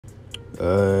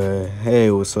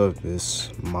Hey, what's up?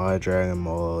 This my Dragon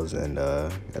Balls and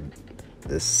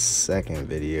this second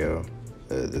video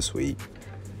this week.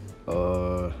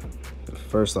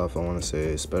 First off, I want to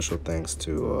say special thanks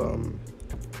to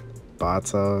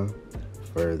Bata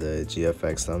for the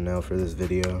GFX thumbnail for this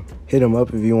video. Hit him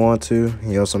up if you want to.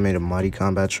 He also made a Mighty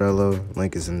Combat Trello.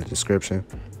 Link is in the description.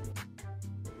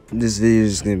 This video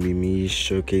is gonna be me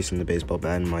showcasing the baseball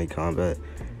bat in Mighty Combat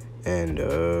and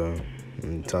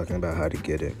I'm talking about how to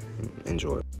get it.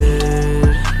 Enjoy.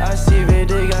 I see big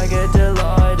dick, I get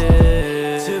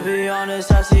delighted. To be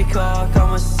honest, I see cock,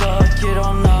 I'ma suck it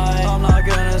all night. I'm not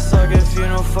gonna suck if you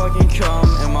don't fucking come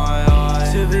in my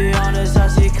eye. To be honest, I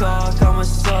see cock, I'ma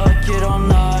suck it all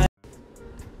night.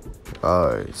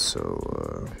 Alright,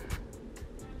 so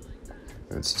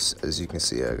as you can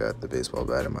see, I got the baseball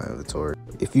bat in my inventory.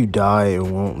 If you die, it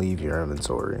won't leave your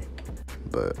inventory,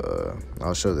 but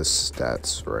I'll show the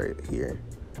stats right here.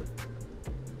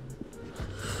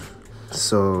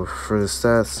 So for the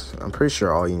stats, I'm pretty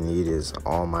sure all you need is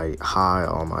Almighty, high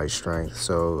Almighty strength.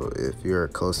 So if you're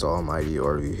close to Almighty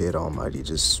or if you hit Almighty,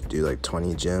 just do like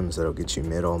 20 gems. That'll get you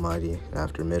mid Almighty. And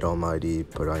after mid Almighty,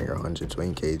 put on your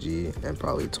 120 kg and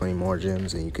probably 20 more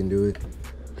gems and you can do it.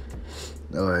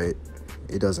 Alright,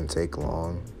 it doesn't take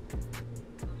long.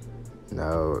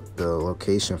 Now the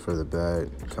location for the bat,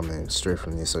 coming straight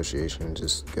from the association,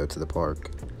 just go to the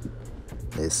park.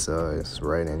 It's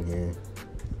right in here.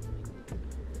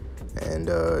 And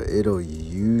it'll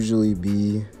usually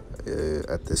be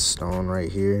at this stone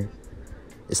right here.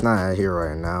 It's not out here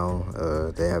right now.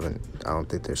 I don't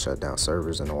think they've shut down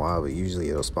servers in a while, but usually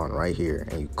it'll spawn right here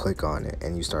and you click on it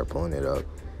and you start pulling it up.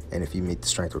 And if you meet the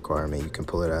strength requirement, you can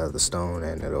pull it out of the stone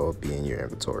and it'll be in your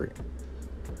inventory.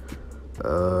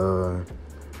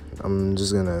 I'm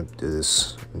just gonna do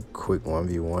this quick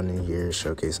 1v1 in here,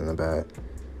 showcasing the bat.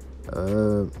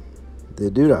 The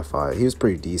dude I fought, he was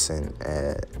pretty decent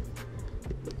at.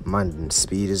 My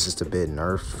speed is just a bit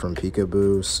nerfed from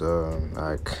Peekaboo, so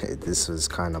this was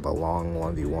kind of a long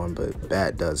 1v1, but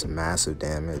bat does massive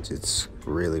damage. It's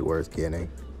really worth getting.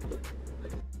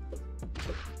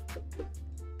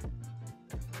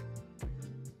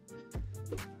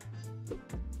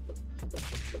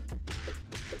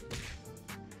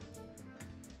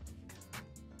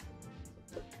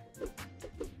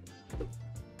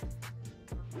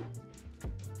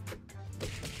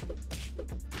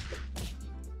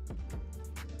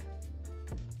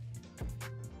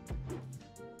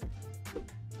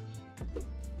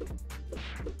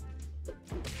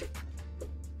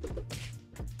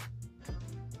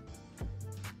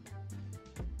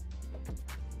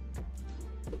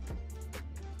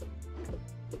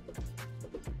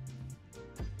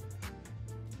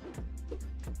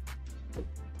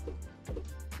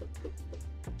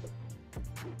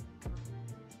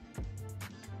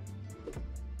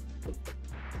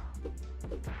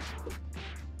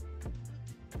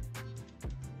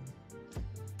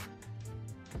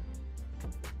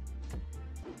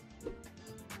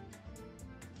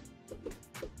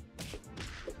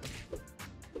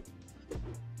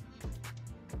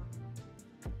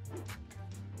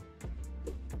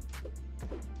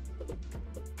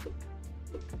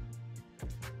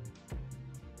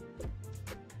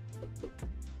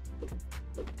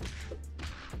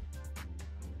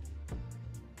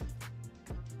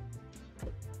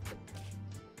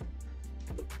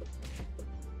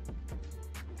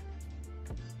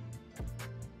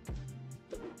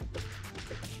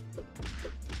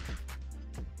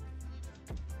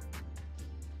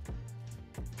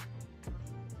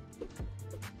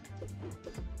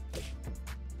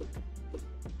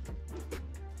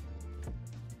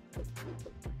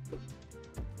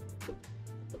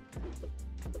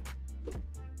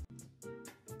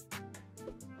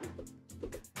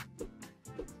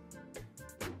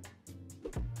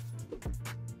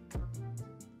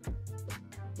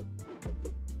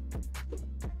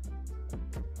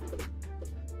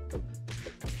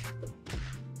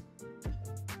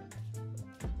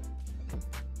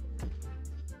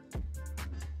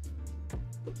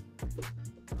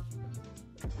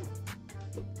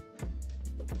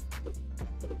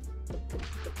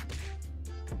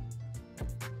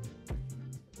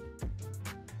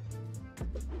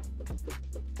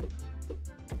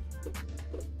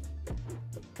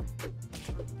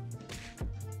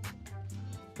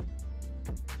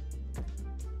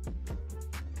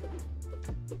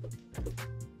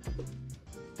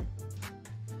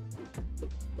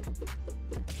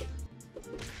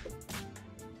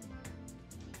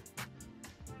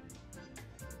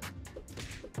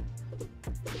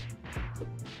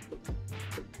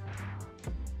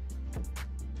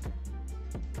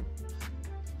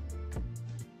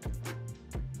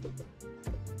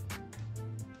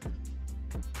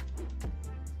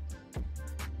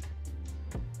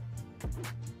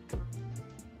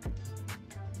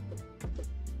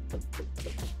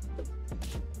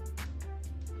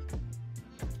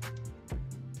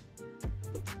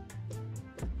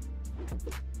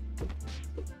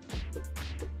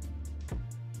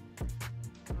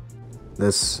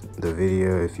 that's the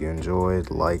video. If you enjoyed,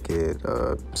 like it,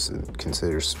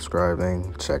 consider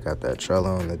subscribing. Check out that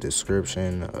Trello in the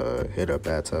description. Hit up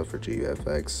Bata for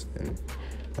GFX, and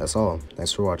that's all.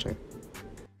 Thanks for watching.